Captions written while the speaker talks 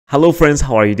Hello friends,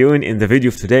 how are you doing? In the video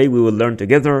of today, we will learn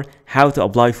together how to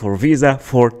apply for visa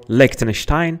for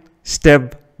Liechtenstein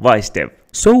step by step.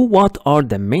 So what are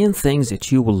the main things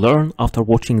that you will learn after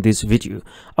watching this video?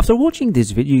 After watching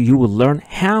this video, you will learn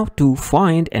how to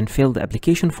find and fill the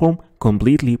application form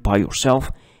completely by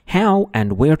yourself, how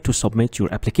and where to submit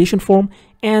your application form,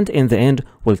 and in the end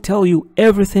will tell you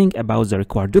everything about the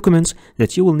required documents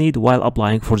that you will need while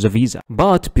applying for the visa.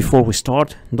 But before we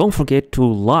start, don't forget to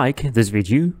like this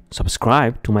video,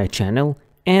 subscribe to my channel,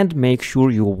 and make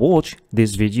sure you watch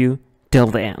this video till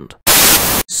the end.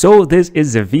 So this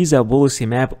is the visa policy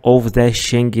map of the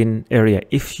Schengen area.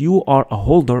 If you are a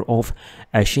holder of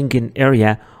a Schengen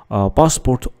area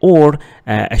passport or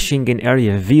a Schengen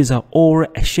area visa or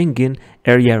a Schengen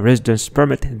area residence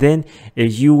permit, then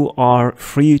you are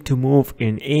free to move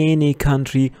in any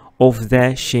country of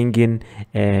the Schengen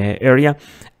area.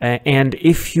 And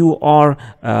if you are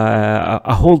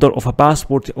a holder of a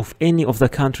passport of any of the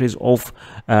countries of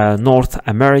North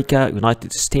America,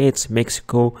 United States,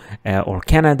 Mexico, or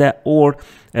Canada, or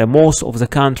most of the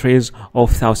countries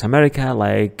of South America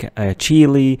like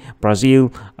Chile,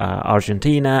 Brazil,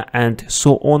 Argentina, and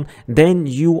so on, then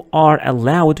you are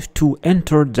allowed to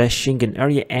enter the Schengen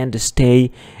area and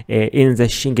stay in the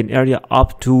Schengen area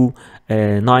up to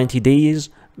 90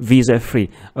 days visa free.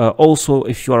 Also,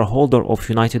 if you are a holder of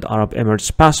United Arab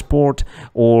Emirates passport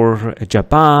or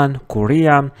Japan,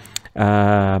 Korea,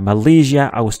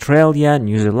 Malaysia, Australia,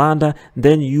 New Zealand,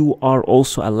 then you are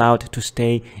also allowed to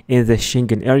stay in the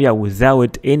Schengen area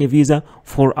without any visa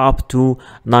for up to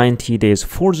 90 days.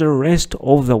 For the rest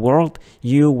of the world,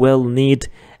 you will need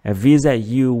a visa.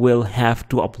 You will have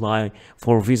to apply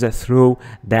for visa through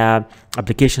the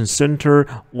application center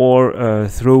or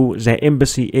through the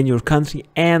embassy in your country,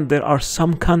 and there are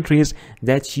some countries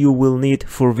that you will need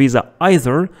for visa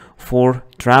either for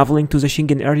traveling to the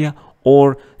Schengen area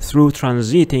or through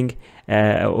transiting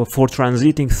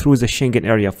through the Schengen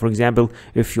area. For example,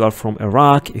 if you are from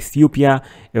Iraq, Ethiopia,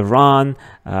 Iran,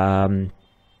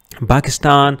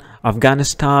 Pakistan,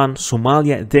 Afghanistan,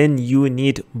 Somalia, then you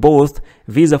need both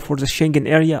visa for the Schengen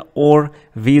area or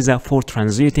visa for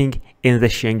transiting in the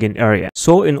Schengen area.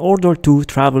 So in order to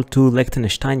travel to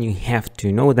Liechtenstein, you have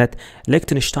to know that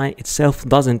Liechtenstein itself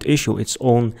doesn't issue its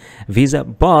own visa,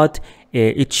 but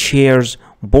it shares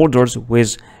borders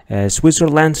with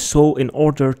Switzerland. So in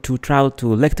order to travel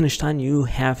to Liechtenstein, you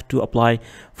have to apply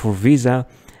for visa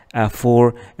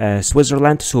for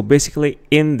Switzerland. So basically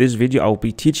in this video I'll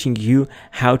be teaching you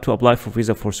how to apply for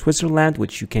visa for Switzerland,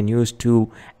 which you can use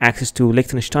to access to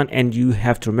Liechtenstein. And you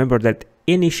have to remember that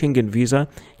any Schengen visa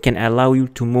can allow you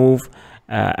to move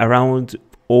around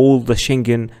all the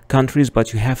Schengen countries,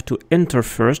 but you have to enter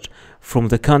first from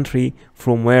the country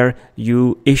from where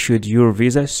you issued your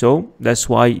visa. So that's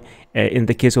why in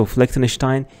the case of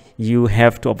Liechtenstein you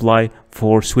have to apply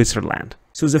for Switzerland.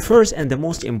 So the first and the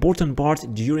most important part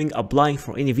during applying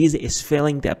for any visa is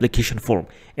filling the application form.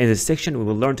 In this section, we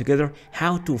will learn together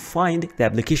how to find the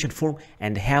application form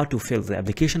and how to fill the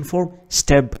application form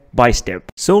step by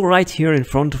step. So right here in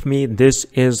front of me, this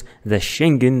is the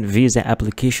Schengen visa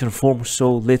application form.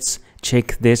 So let's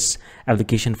check this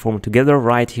application form together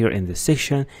right here in this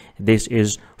section. This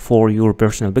is for your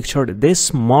personal picture.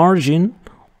 This margin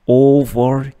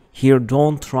over here,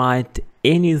 don't write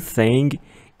anything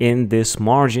in this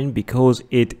margin because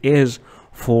it is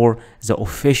for the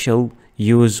official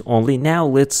use only. Now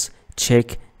let's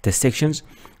check the sections.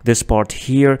 This part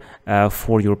here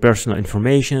for your personal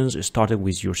information, starting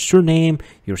with your surname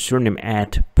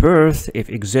at birth,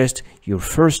 if exists, your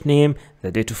first name,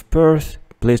 the date of birth,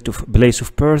 place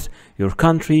of birth, your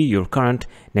country, your current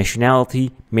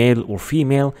nationality, male or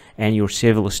female, and your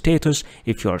civil status,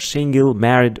 if you are single,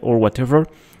 married, or whatever.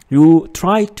 You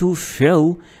try to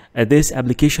fill this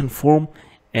application form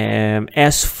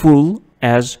as full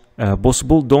as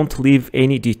possible. Don't leave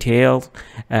any detail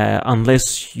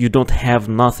unless you don't have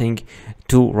nothing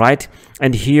to write.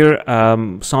 And here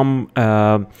some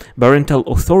parental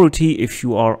authority if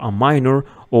you are a minor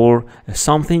or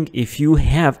something. If you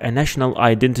have a national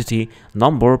identity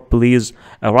number, please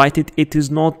write it. It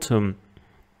is not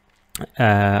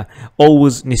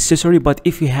always necessary, but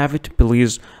if you have it,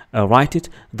 please write it.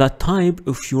 The type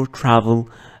of your travel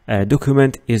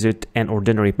document, is it an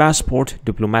ordinary passport,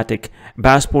 diplomatic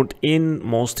passport? In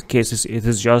most cases it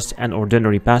is just an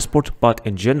ordinary passport, but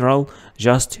in general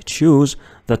just choose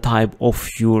the type of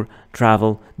your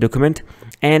travel document.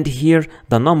 And here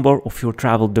the number of your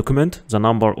travel document, the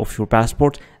number of your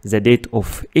passport, the date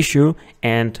of issue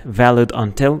and valid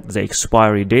until the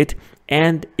expiry date,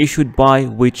 and issued by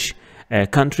which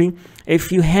country. If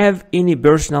you have any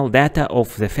personal data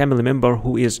of the family member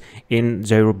who is in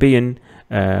the European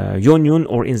Union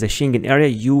or in the Schengen area,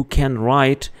 you can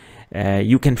write,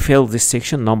 you can fill this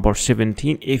section number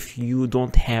 17. If you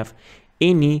don't have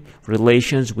any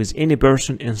relations with any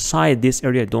person inside this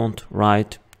area, don't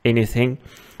write anything.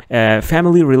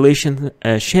 Family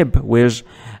relationship with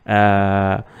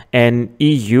an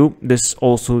EU, this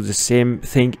also the same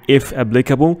thing if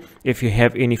applicable. If you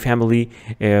have any family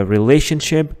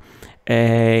relationship,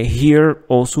 here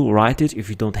also write it. If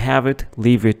you don't have it,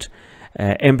 leave it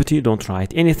empty, don't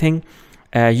write anything.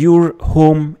 Your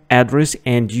home address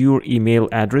and your email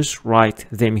address, write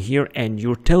them here, and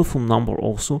your telephone number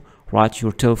also, write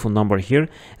your telephone number here.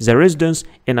 The residence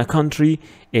in a country,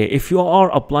 if you are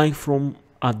applying from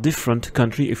a different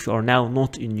country, if you are now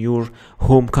not in your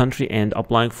home country and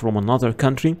applying from another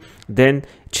country, then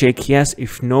check yes.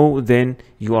 If no, then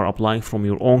you are applying from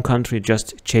your own country,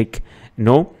 just check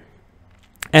no.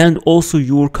 And also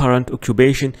your current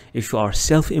occupation, if you are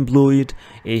self-employed,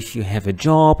 if you have a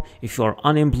job, if you are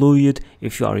unemployed,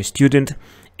 if you are a student.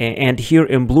 And here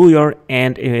employer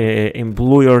and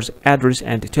employer's address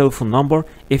and telephone number.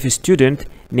 If a student,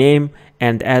 name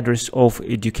and address of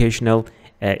educational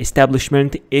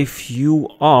establishment. If you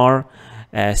are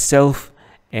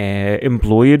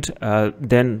self-employed,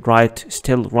 then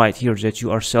still write here that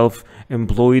you are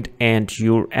self-employed and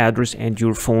your address and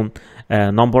your phone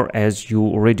number, as you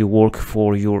already work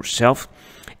for yourself.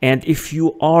 And if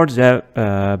you are the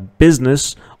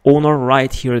business owner,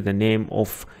 write here the name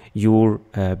of your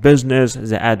business,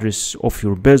 the address of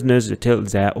your business,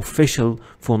 the official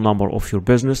phone number of your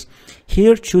business.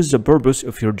 Here choose the purpose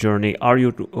of your journey. Are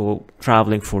you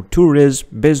traveling for tourism,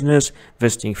 business,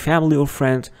 visiting family or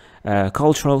friends,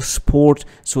 cultural, sport?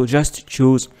 So just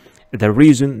choose the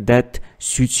reason that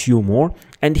suits you more.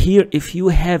 And here, if you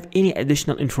have any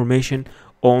additional information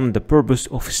on the purpose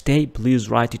of stay, please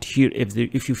write it here.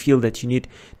 If you feel that you need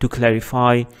to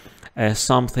clarify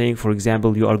something, for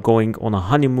example, you are going on a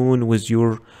honeymoon with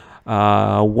your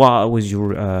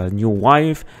new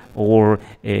wife, or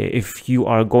if you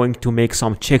are going to make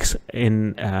some checks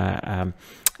in a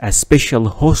special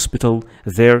hospital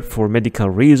there for medical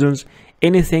reasons,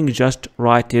 anything, just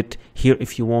write it here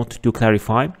if you want to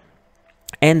clarify.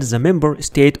 And the member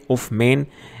state of main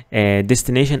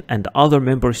destination and other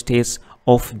member states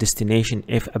of destination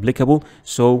if applicable.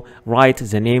 So write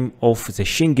the name of the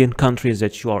Schengen countries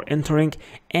that you are entering,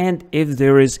 and if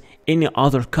there is any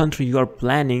other country you are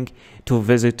planning to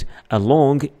visit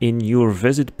along in your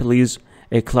visit, please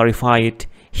clarify it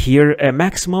here.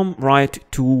 Maximum write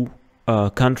 2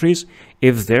 countries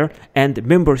if there, and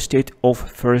member state of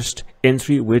first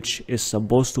entry, which is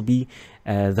supposed to be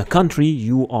the country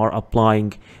you are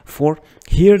applying for.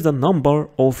 Here the number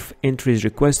of entries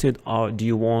requested are, do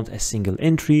you want a single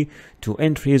entry, 2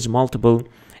 entries, multiple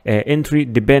entry,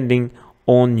 depending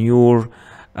on your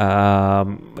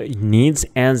needs,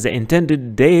 and the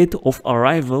intended date of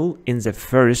arrival in the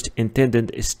first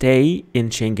intended stay in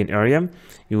Schengen area,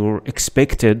 your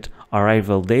expected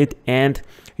arrival date, and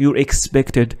your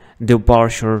expected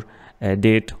departure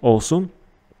date also.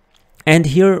 And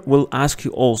here we'll ask you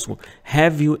also,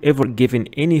 have you ever given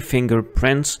any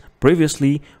fingerprints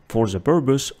previously for the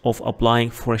purpose of applying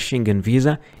for a Schengen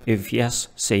visa? If yes,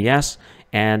 say yes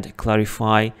and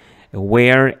clarify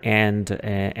where and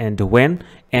when,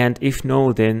 and if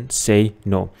no, then say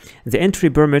no. The entry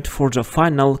permit for the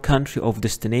final country of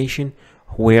destination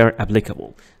where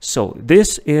applicable. So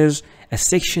this is a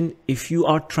section if you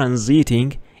are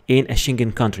transiting in a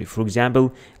Schengen country. For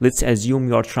example, let's assume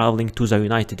you are traveling to the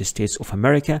United States of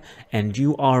America and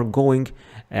you are going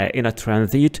in a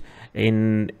transit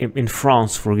in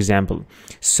France, for example.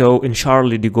 So in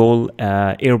Charles de Gaulle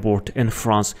airport in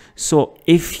France. So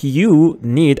if you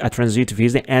need a transit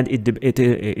visa, and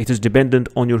it is dependent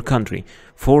on your country.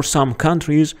 For some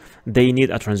countries they need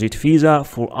a transit visa,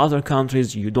 for other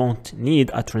countries you don't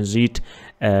need a transit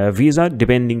visa,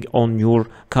 depending on your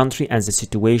country and the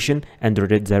situation and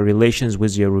the relations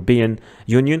with the European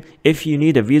Union. If you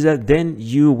need a visa, then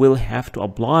you will have to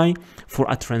apply for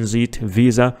a transit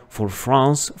visa for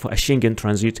France, for a Schengen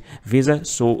transit visa,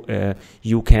 so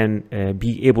you can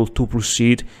be able to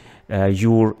proceed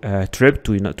your trip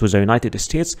to the United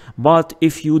States. But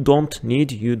if you don't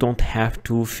need, you don't have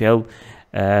to fill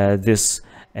this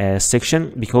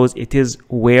section, because it is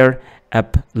where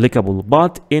applicable.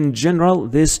 But in general,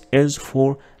 this is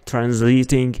for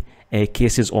transiting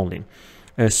cases only.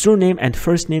 Surname and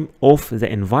first name of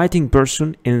the inviting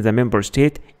person in the member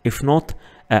state. If not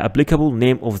applicable,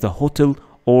 name of the hotel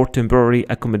or temporary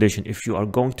accommodation. If you are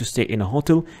going to stay in a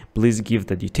hotel, please give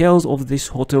the details of this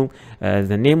hotel,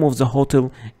 the name of the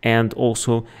hotel, and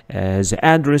also the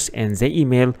address and the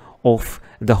email of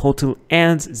the hotel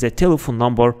and the telephone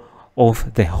number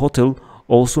of the hotel.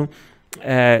 Also,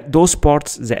 those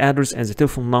parts, the address and the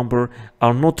telephone number,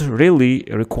 are not really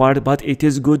required, but it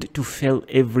is good to fill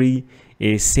every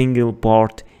single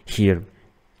part here.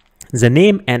 The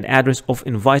name and address of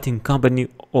inviting company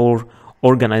or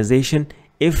organization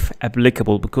if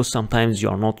applicable, because sometimes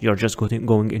you're just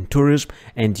going in tourism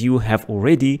and you have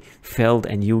already filled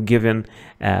and you given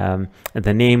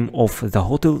the name of the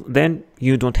hotel, then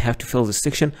you don't have to fill this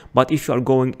section. But if you are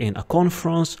going in a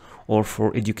conference or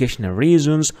for educational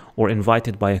reasons or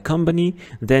invited by a company,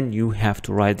 then you have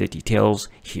to write the details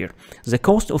here. The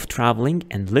cost of traveling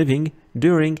and living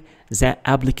during the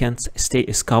applicant's stay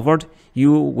is covered.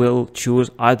 You will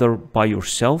choose either by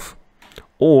yourself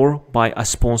or by a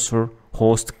sponsor,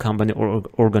 host company or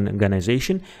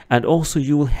organization, and also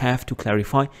you will have to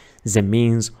clarify the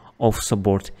means of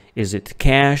support. Is it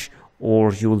cash,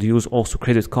 or you will use also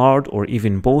credit card, or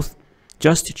even both?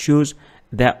 Just choose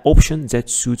the option that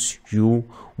suits you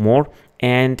more.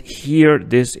 And here,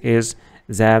 this is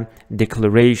the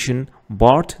declaration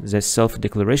part, the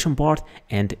self-declaration part,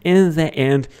 and in the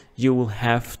end you will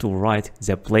have to write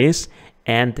the place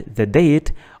and the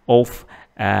date of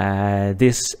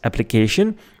this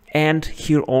application, and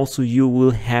here also you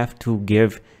will have to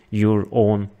give your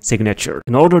own signature.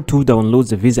 In order to download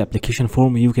the visa application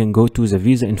form, you can go to the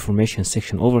visa information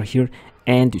section over here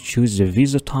and choose the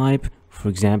visa type, for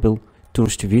example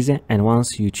tourist visa. And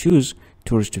once you choose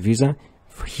tourist visa,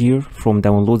 here from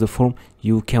download the form,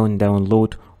 you can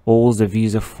download all the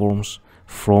visa forms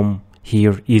from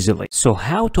here easily. So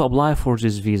how to apply for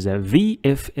this visa?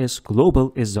 VFS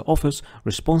Global is the office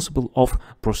responsible of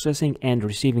processing and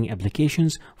receiving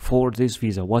applications for this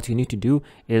visa. What you need to do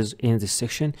is, in this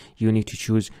section, you need to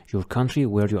choose your country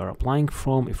where you are applying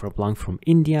from. If you're applying from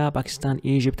India, Pakistan,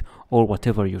 Egypt, or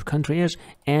whatever your country is,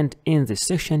 and in this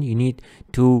section you need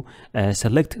to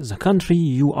select the country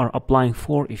you are applying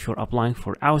for. If you're applying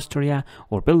for Austria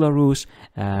or Belarus,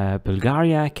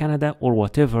 Bulgaria, Canada, or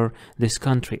whatever this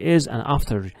country is, and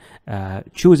after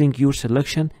choosing your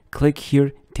selection, click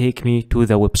here, take me to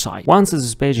the website. Once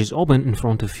this page is open in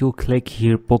front of you, click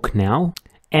here, book now,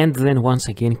 and then once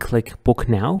again click book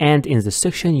now. And in the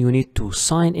section you need to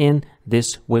sign in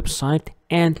this website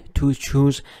and to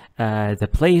choose the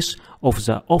place of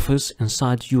the office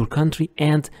inside your country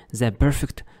and the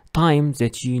perfect time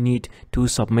that you need to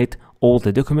submit all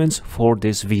the documents for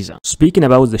this visa. Speaking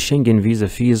about the Schengen visa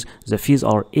fees, the fees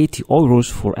are 80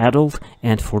 euros for adults,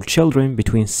 and for children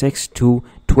between 6 to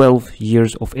 12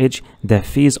 years of age, the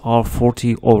fees are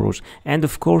 40 euros. And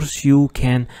of course, you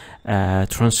can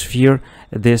transfer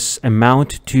this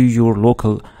amount to your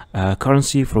local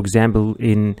currency. For example,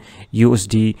 in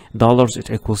USD dollars, it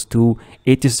equals to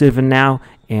 87 now.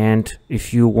 And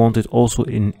if you want it also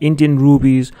in Indian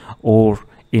rupees, or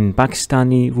in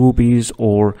Pakistani rupees,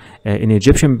 or in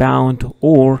Egyptian pound,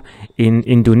 or in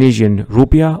Indonesian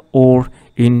rupiah, or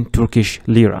in Turkish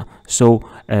lira. So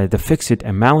the fixed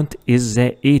amount is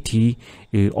 80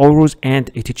 euros, and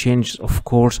it changes, of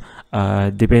course,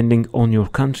 depending on your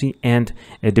country and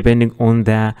depending on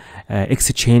the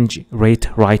exchange rate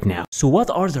right now. So what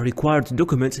are the required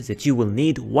documents that you will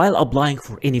need while applying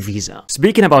for any visa?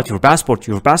 Speaking about your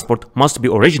passport must be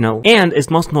original, and it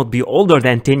must not be older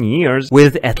than 10 years,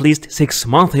 with at least 6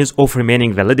 months of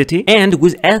remaining validity, and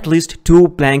with at least 2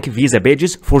 blank visa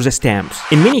pages for the stamps.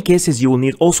 In many cases, you will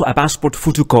need also a passport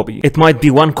photocopy. It might be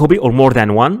 1 copy or more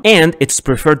than one, and it's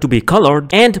preferred to be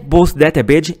colored, and both data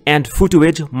page and photo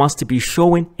page must be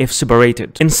shown if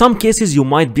separated. In some cases, you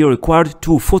might be required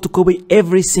to photocopy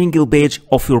every single page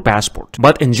of your passport,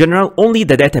 but in general, only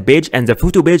the data page and the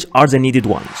photo page are the needed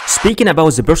ones. Speaking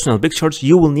about the personal pictures,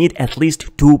 you will need at least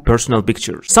 2 personal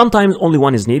pictures. Sometimes only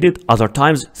 1 is needed, other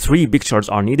times 3 pictures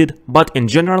are needed, but in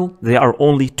general, there are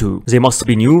only 2. They must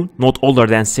be new, not older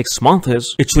than 6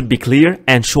 months. It should be clear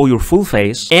and show your full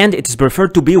face, and it is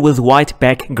preferred to be with white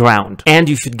background, and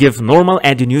you should give normal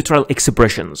and neutral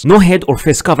expressions. No head or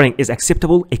face covering is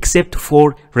acceptable except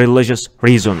for religious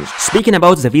reasons. Speaking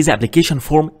about the visa application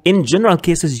form, in general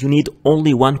cases you need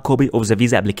only 1 copy of the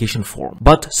visa application form,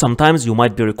 but sometimes you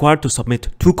might be required to submit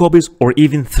 2 copies or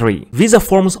even 3. Visa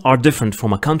forms are different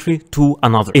from a country to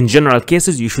another. In general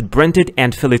cases, you should print it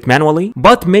and fill it manually,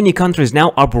 but many countries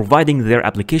now are providing their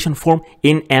application form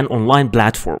in an online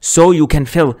platform, so you can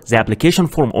fill the application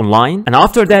form online, and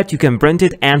after that you can print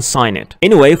it and sign it.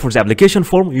 Anyway, for the application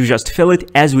form, you just fill it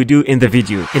as we do in the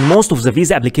video. In most of the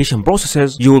visa application processes,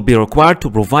 you will be required to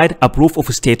provide a proof of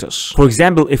status. For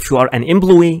example, if you are an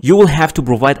employee, you will have to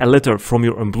provide a letter from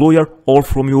your employer or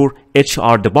from your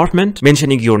HR department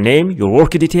mentioning your name, your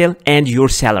work detail, and your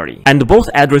salary. And both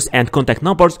address and contact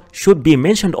numbers should be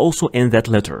mentioned also in that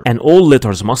letter. And all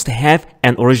letters must have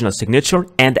an original signature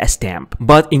and a stamp.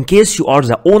 But in case you are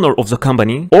the owner of the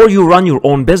company or you run your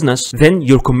own business, then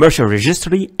your commercial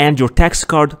registry and your tax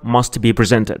card must be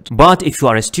presented. But if you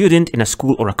are a student in a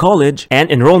school or a college, an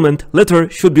enrollment letter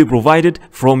should be provided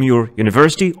from your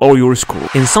university or your school.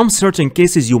 In some certain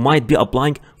cases, you might be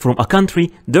applying from a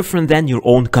country different than your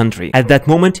own country. At that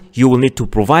moment, you will need to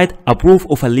provide a proof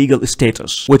of a legal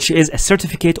status, which is a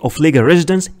certificate of legal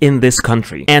residence in this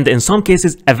country. And in some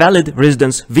cases, a valid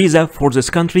residence visa for this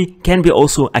country can be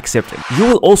also accepted. You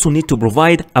will also need to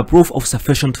provide a proof of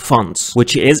sufficient funds,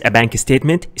 which is a bank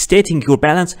statement stating your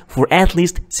balance for at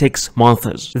least 6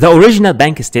 months. The original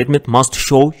bank statement must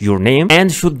show your name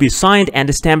and should be signed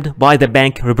and stamped by the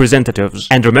bank representatives.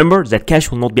 And remember that cash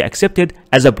will not be accepted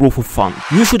as a proof of fund.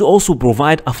 You should also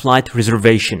provide a flight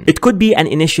reservation. It could be an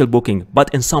initial booking,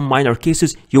 but in some minor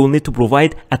cases, you will need to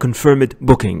provide a confirmed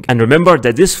booking. And remember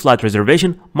that this flight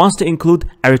reservation must include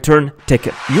a return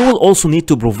ticket. You will also need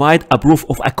to provide a proof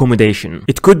of accommodation.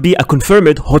 It could be a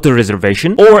confirmed hotel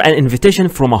reservation or an invitation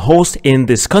from a host in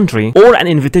this country or an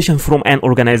invitation from an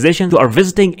organization you are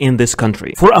visiting in this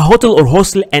country. For a hotel or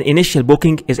hostel, an initial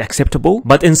booking is acceptable,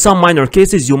 but in some minor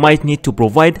cases, you might need to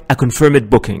provide a confirmed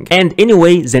booking. And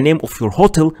anyway, the name of your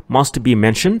hotel must be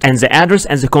mentioned and the address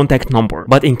and the contact number.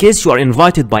 But in case you are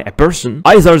invited by a person,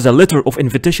 either the letter of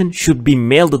invitation should be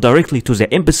mailed directly to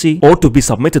the embassy or to be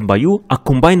submitted by you,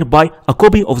 accompanied by a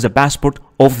copy of the passport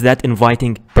of that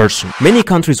inviting person. Many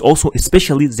countries also,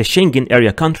 especially the Schengen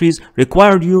area countries,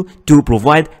 require you to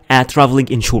provide a traveling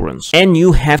insurance. And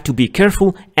you have to be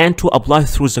careful and to apply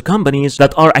through the companies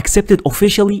that are accepted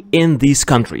officially in these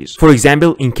countries. For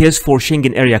example, in case for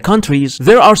Schengen area countries,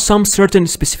 there are some certain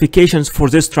specifications for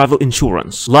this travel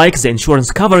insurance, like the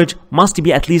insurance coverage must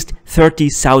be at least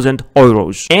 30,000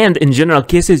 euros. And in general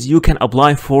cases, you can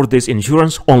apply for this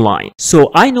insurance online. So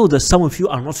I know that some of you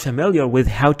are not familiar with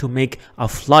how to make a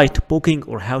flight booking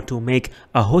or how to make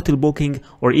a hotel booking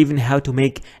or even how to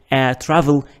make a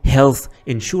travel health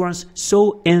insurance.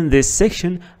 So in this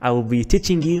section, I will be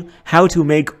teaching you how to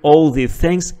make all these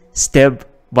things step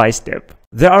by step.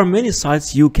 There are many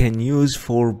sites you can use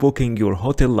for booking your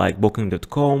hotel, like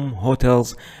booking.com,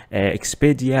 hotels,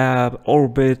 Expedia,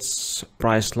 Orbitz,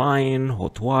 Priceline,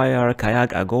 Hotwire,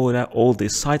 Kayak, Agoda, all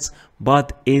these sites.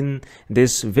 But in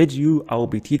this video, I will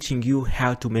be teaching you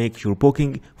how to make your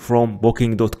booking from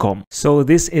booking.com. So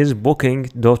this is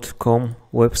booking.com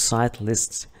website.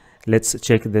 Let's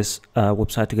check this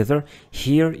website together.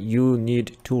 Here you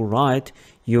need to write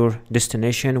your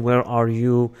destination. Where are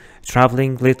you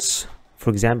traveling? Let's, for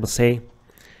example, say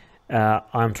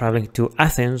I'm traveling to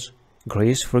Athens,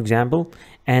 Greece, for example,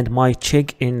 and my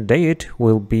check-in date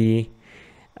will be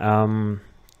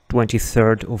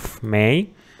 23rd of May,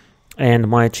 and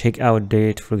my check-out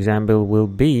date, for example, will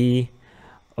be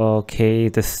okay,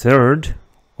 the 3rd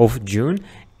of June.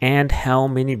 And how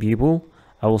many people?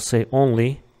 I will say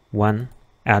only 1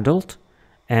 adult,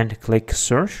 and click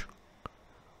search.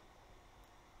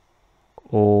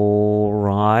 All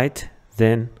right,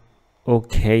 then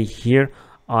okay, here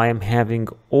I am having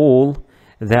all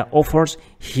the offers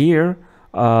here.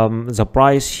 The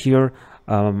price here,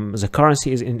 the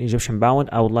currency is in Egyptian pound.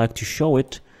 I would like to show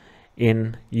it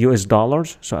in US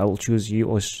dollars, so I will choose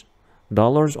US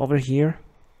dollars over here.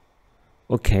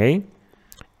 Okay,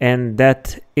 and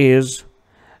that is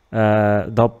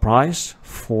the price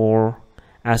for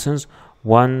Athens,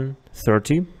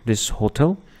 130, this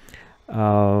hotel.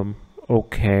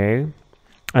 Okay,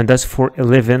 and that's for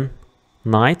 11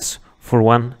 nights for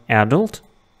 1 adult.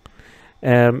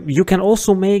 You can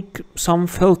also make some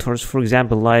filters, for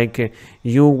example, like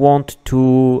you want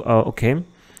to okay,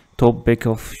 topic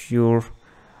of your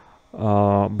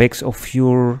base of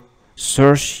your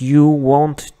search, you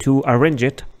want to arrange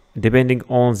it depending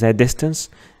on the distance,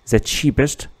 the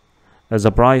cheapest,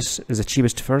 the price is the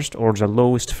cheapest first or the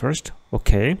lowest first.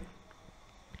 Okay,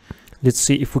 let's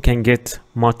see if we can get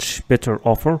much better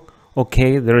offer.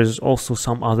 Okay, there is also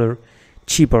some other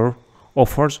cheaper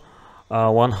offers.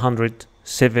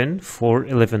 107 for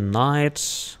 11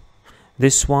 nights.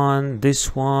 This one,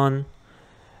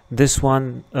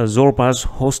 Zorba's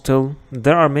hostel.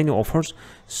 There are many offers.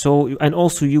 So, and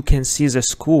also you can see the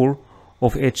score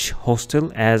of each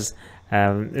hostel as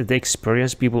the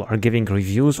experience. People are giving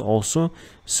reviews also.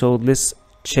 So let's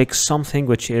check something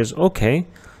which is okay.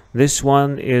 This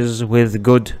one is with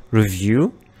good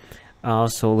review.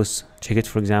 So let's check it.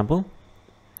 For example,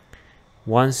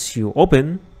 once you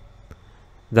open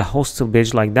the hostel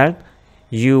page like that,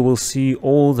 you will see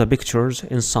all the pictures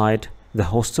inside the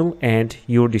hostel and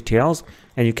your details,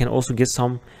 and you can also get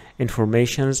some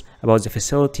informations about the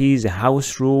facilities, the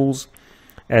house rules,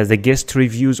 the guest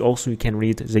reviews. Also, you can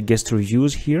read the guest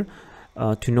reviews here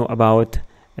to know about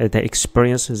the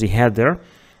experiences they had there.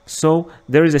 So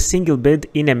there is a single bed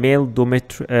in a male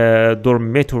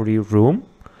dormitory room.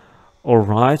 All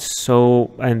right,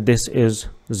 so, and this is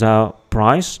the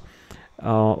price.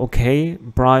 Okay,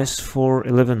 price for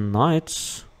 11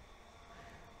 nights.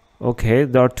 Okay,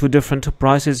 there are two different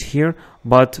prices here,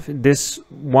 but this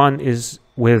one is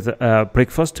with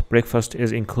breakfast. Breakfast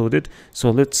is included.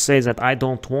 So let's say that I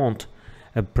don't want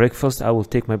a breakfast. I will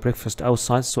take my breakfast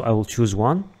outside, so I will choose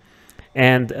one.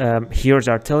 And here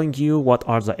they are telling you what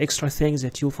are the extra things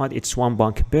that you'll find. It's one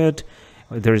bunk bed,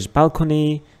 there is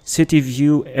balcony, city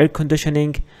view, air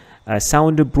conditioning,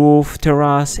 soundproof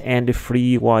terrace, and a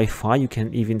free Wi-Fi. You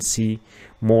can even see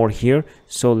more here.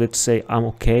 So let's say I'm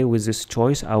okay with this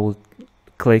choice. I will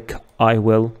click I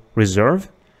will reserve,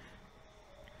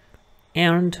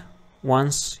 and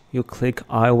once you click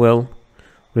I will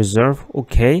reserve,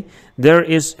 okay, there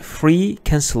is free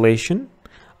cancellation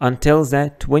until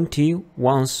the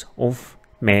 21st of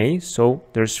May. So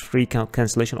there's free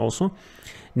cancellation also.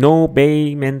 No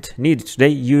payment needed today.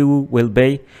 You will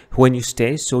pay when you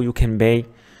stay, so you can pay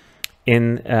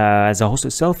in the hostel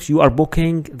itself. You are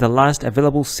booking the last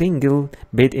available single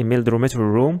bed in male dormitory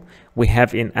room we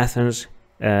have in Athens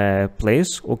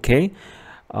place. Okay,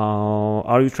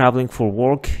 are you traveling for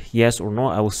work? Yes or no?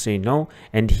 I will say no.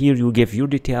 And here you give your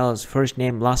details: first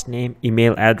name, last name,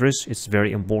 email address. It's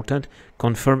very important.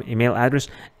 Confirm email address.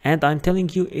 And I'm telling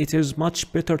you, it is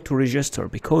much better to register,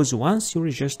 because once you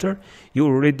register, you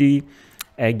already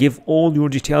give all your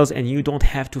details, and you don't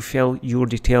have to fill your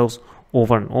details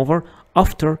over and over.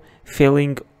 After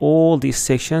filling all these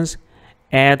sections,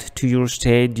 add to your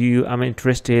stay. I'm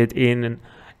interested in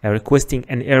requesting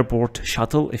an airport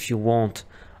shuttle if you want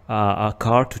a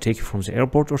car to take you from the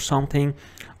airport or something,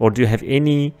 or do you have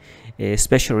any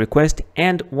special request?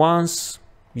 And once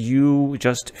you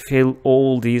just fill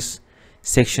all these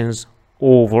sections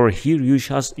over here, you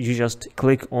just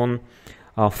click on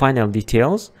final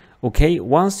details. Okay,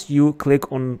 once you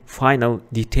click on final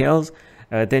details,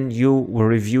 then you will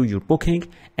review your booking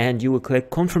and you will click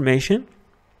confirmation,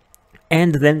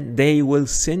 and then they will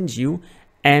send you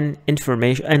an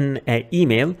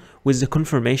email with the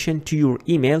confirmation to your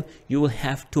email. You will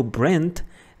have to print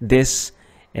this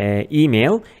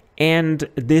email, and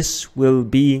this will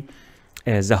be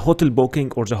the hotel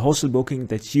booking or the hostel booking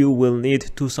that you will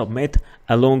need to submit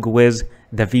along with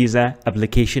the visa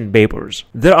application papers.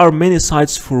 There are many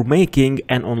sites for making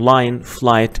an online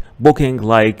flight booking,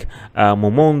 like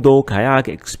Momondo, Kayak,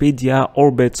 Expedia,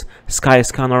 Orbitz,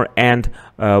 Skyscanner, and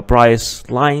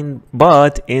Priceline.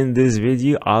 But in this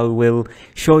video, I will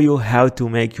show you how to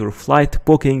make your flight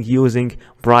booking using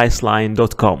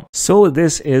Priceline.com. So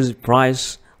this is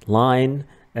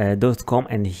Priceline.com,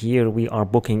 and here we are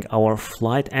booking our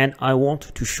flight, and I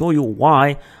want to show you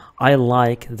why I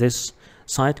like this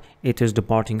site. It is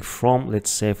departing from,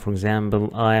 let's say for example,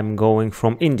 I am going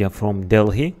from India, from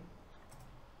Delhi,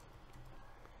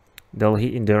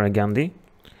 Indira Gandhi,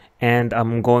 and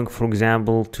I'm going, for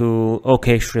example, to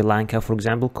Sri Lanka, for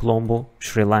example, Colombo,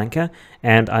 Sri Lanka,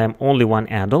 and I am only one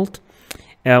adult.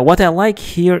 What I like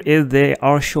here is they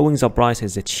are showing the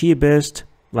prices, the cheapest,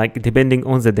 like depending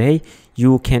on the day.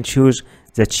 You can choose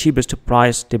the cheapest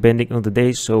price depending on the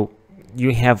day, so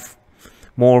you have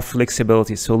more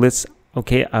flexibility. So let's,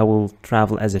 okay, I will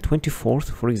travel as a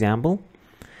 24th, for example,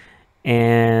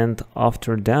 and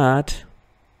after that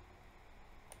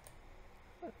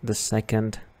the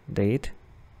second date.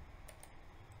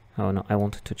 Oh no, I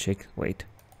wanted to check, wait,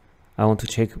 I want to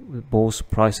check both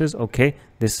prices. Okay,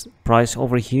 this price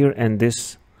over here and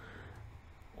this.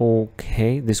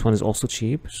 Okay, this one is also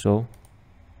cheap, so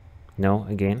no,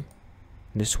 again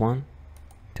this one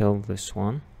till this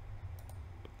one.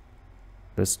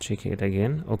 Let's check it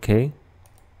again. Okay,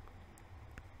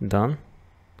 done.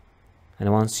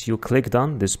 And once you click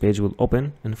done, this page will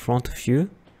open in front of you,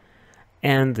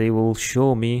 and they will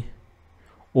show me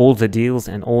all the deals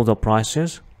and all the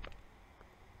prices.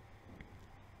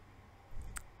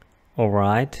 All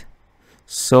right,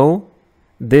 so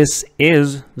this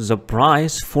is the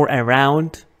price for a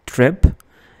round trip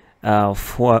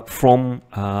from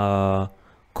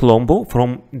Colombo,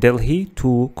 from Delhi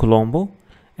to Colombo.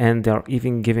 and they're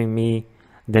even giving me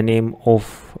the name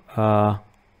of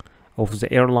the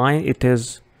airline. It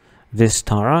is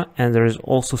Vistara, and there is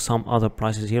also some other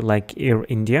prices here like Air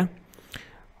India.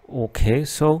 Okay,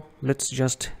 so let's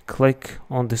just click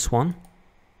on this one.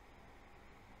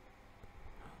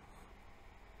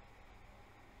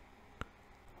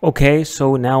 Okay,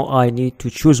 so now I need to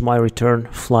choose my return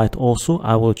flight also.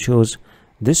 I will choose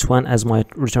this one as my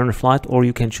return flight, or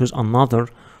you can choose another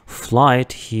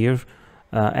flight here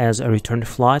as a return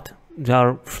flight. They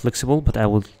are flexible, but I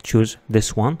will choose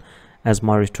this one as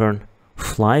my return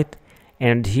flight.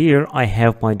 And here I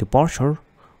have my departure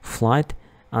flight,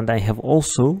 and I have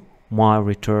also my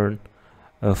return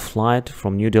flight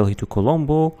from New Delhi to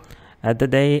Colombo at the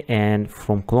day, and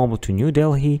from Colombo to New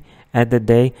Delhi at the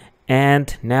day.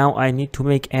 And now I need to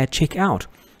make a checkout,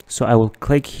 so I will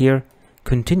click here,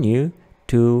 continue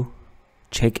to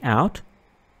check out.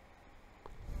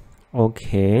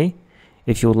 Okay,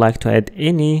 if you would like to add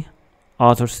any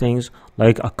other things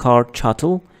like a car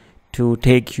shuttle to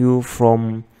take you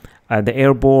from the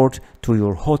airport to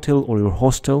your hotel or your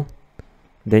hostel,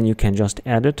 then you can just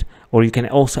add it. Or you can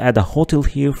also add a hotel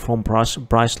here from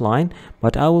Priceline,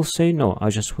 but I will say no, I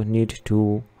just would need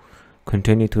to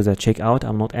continue to the checkout.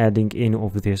 I'm not adding any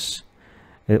of this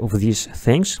of these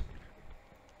things.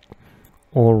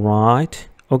 All right,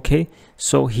 okay,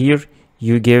 so here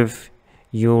you give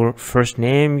your first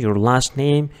name, your last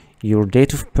name, your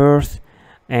date of birth,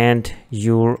 and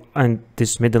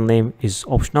this middle name is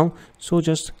optional, so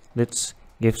just let's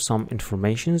give some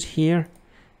informations here.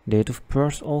 Date of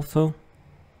birth also.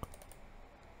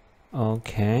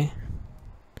 Okay,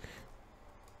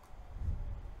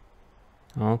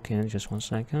 just 1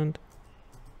 second.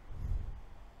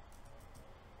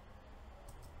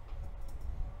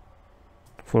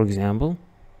 For example,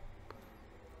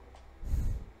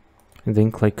 and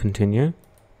then click continue,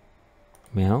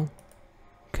 mail,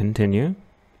 continue,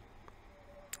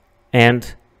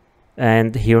 and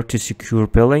here to secure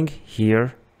billing,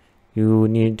 here you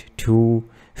need to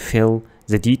fill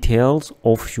the details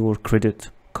of your credit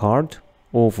card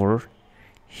over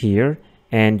here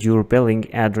and your billing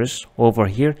address over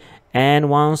here. And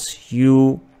once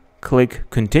you click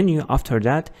continue, after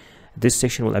that this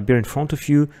section will appear in front of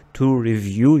you to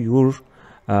review your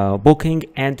booking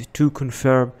and to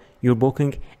confirm your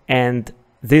booking. And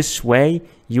this way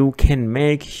you can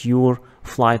make your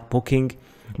flight booking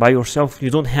by yourself. You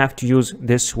don't have to use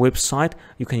this website,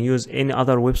 you can use any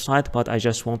other website, but I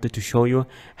just wanted to show you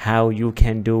how you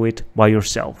can do it by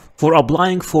yourself. For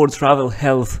applying for travel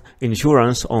health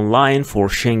insurance online for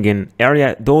Schengen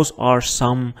area, those are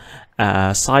some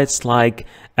sites like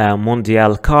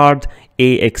Mondial Card,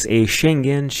 AXA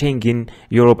Schengen, Schengen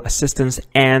Europe Assistance,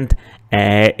 and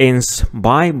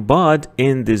Inspire. But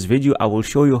in this video I will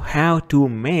show you how to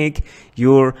make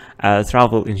your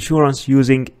travel insurance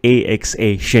using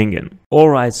AXA Schengen.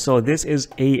 Alright, so this is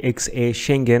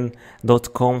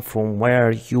axaschengen.com, from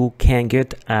where you can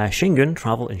get Schengen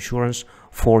travel insurance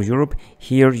for Europe.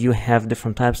 Here you have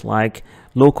different types like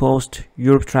low cost,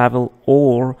 Europe travel,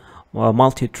 or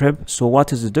multi-trip. So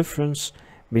what is the difference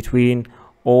between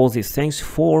all these things?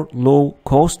 For low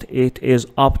cost, it is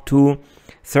up to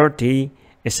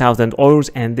 30,000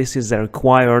 euros, and this is the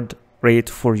required rate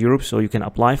for Europe, so you can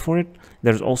apply for it.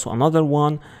 There's also another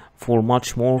one for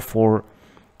much more, for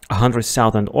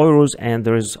 100,000 euros, and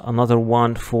there's another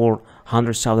one for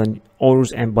 100,000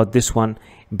 euros, and but this one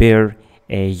per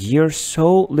a year.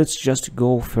 So let's just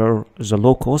go for the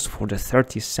low cost for the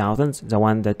 30,000, the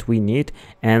one that we need,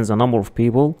 and the number of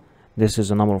people. This is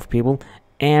the number of people,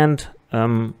 and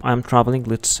I'm traveling,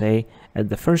 let's say, at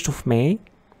the 1st of May,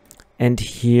 and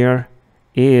here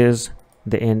is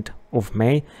the end of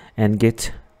May, and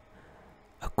get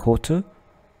a quota.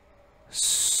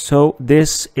 So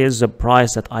this is the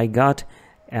price that I got.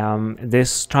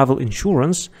 This travel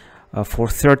insurance for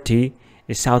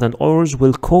 30,000 euros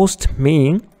will cost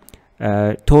me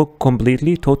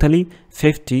totally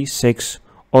 56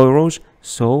 euros.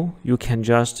 So you can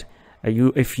just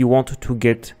if you want to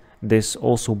get this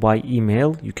also by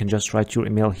email, you can just write your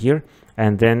email here,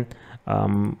 and then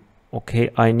okay,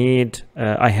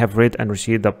 I have read and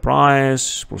received the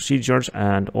price, procedures,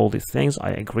 and all these things.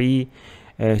 I agree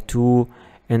to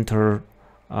enter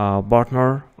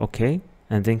partner. Okay,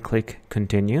 and then click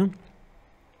continue.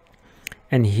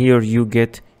 And here you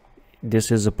get, this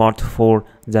is a part for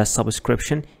the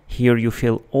subscription. Here you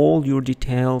fill all your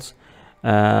details,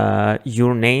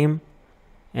 your name,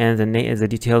 and the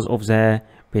details of the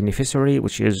beneficiary,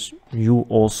 which is you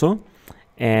also.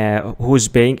 Who is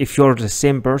paying. If you're the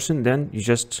same person, then you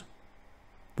just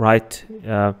write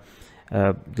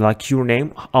like your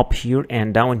name up here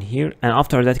and down here, and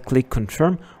after that click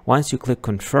confirm. Once you click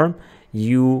confirm,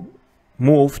 you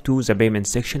move to the payment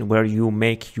section where you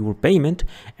make your payment,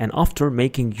 and after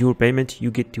making your payment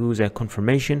you get to the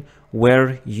confirmation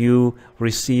where you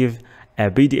receive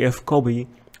a PDF copy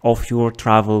of your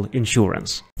travel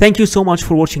insurance. Thank you so much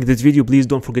for watching this video. Please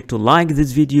don't forget to like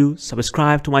this video,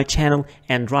 subscribe to my channel,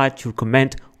 and write your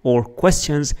comment or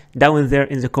questions down there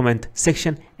in the comment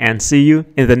section, and see you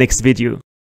in the next video.